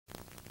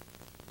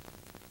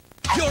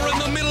You're in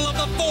the middle of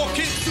the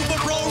 4Kids Super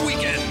Brawl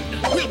weekend.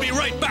 We'll be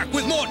right back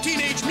with more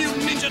Teenage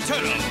Mutant Ninja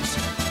Turtles.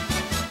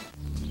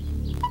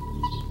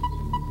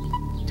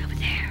 Over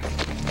there.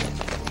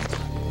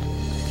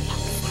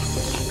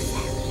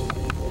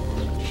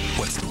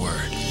 What's the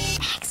word?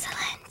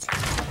 Excellent.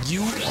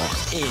 You are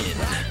in.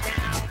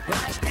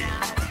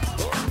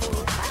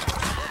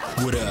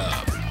 What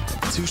up?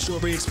 2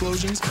 strawberry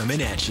explosions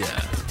coming at ya.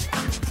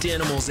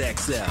 Danimals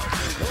XL.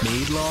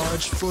 Made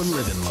large for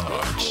living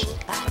large.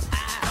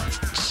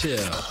 Chill.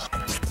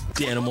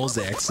 Danimals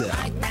XL.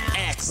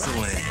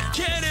 Excellent.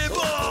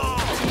 Cannonball!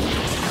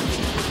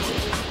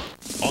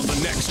 On the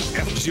next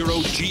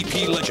F-Zero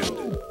GP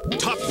Legend,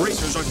 top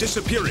racers are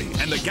disappearing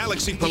and the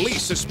Galaxy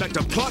Police suspect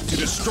a plot to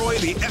destroy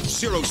the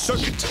F-Zero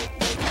circuit.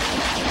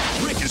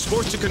 Rick is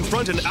forced to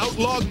confront an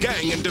outlaw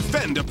gang and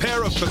defend a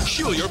pair of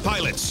peculiar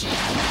pilots.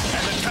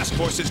 And the task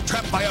force is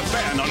trapped by a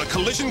van on a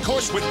collision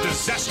course with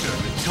disaster.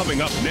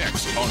 Coming up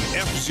next on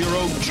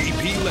F-Zero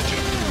GP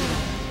Legend.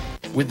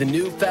 With the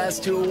new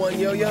Fast 201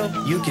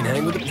 Yo-Yo, you can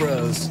hang with the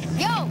pros.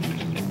 Yo!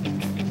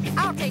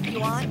 I'll take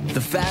you on.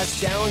 The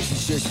Fast Challenge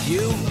is just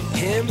you,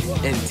 him,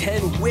 and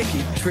 10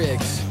 wicked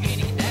tricks.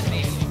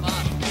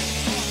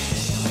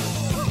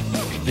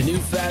 The new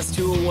Fast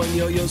 201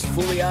 Yo-Yo's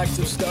fully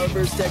active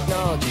Starburst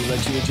technology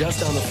lets you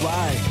adjust on the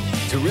fly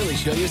to really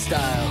show your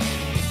style.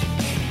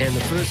 And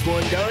the first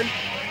one done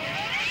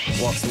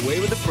walks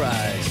away with a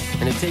prize.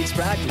 And it takes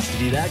practice to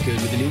be that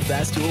good with the new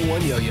Fast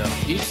 201 Yo-Yo.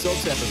 Each sold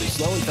separately,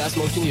 slow and fast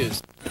motion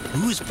use.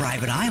 Whose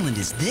private island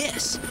is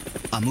this?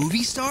 A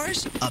movie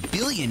star's? A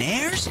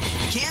billionaire's?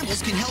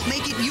 Campbell's can help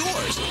make it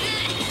yours.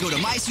 Go to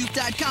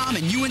mysoup.com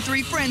and you and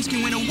 3 friends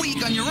can win a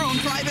week on your own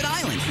private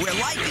island, where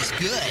life is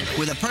good.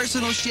 With a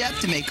personal chef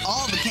to make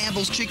all the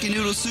Campbell's chicken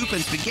noodle soup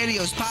and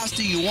SpaghettiOs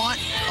pasta you want,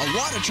 a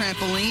water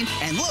trampoline,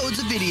 and loads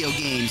of video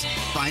games.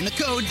 Find the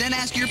code, then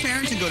ask your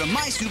parents and go to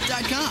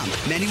mysoup.com.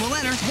 Many will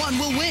enter, one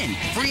will win.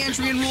 Free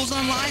entry and rules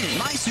online at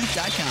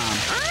mysoup.com.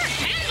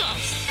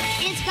 Campbell's!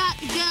 It's got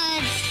the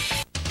goods.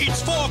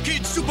 It's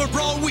 4Kids Super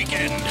Brawl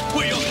weekend,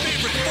 where your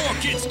favorite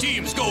 4Kids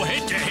teams go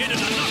head-to-head in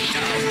a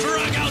knockdown,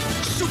 drag-out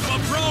Super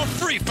Brawl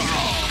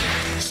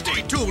free-for-all.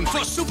 Stay tuned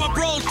for Super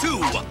Brawl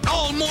 2,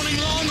 all morning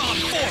long on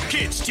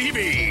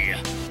 4KidsTv.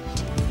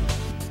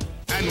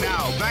 And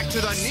now, back to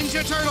the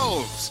Ninja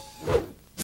Turtles.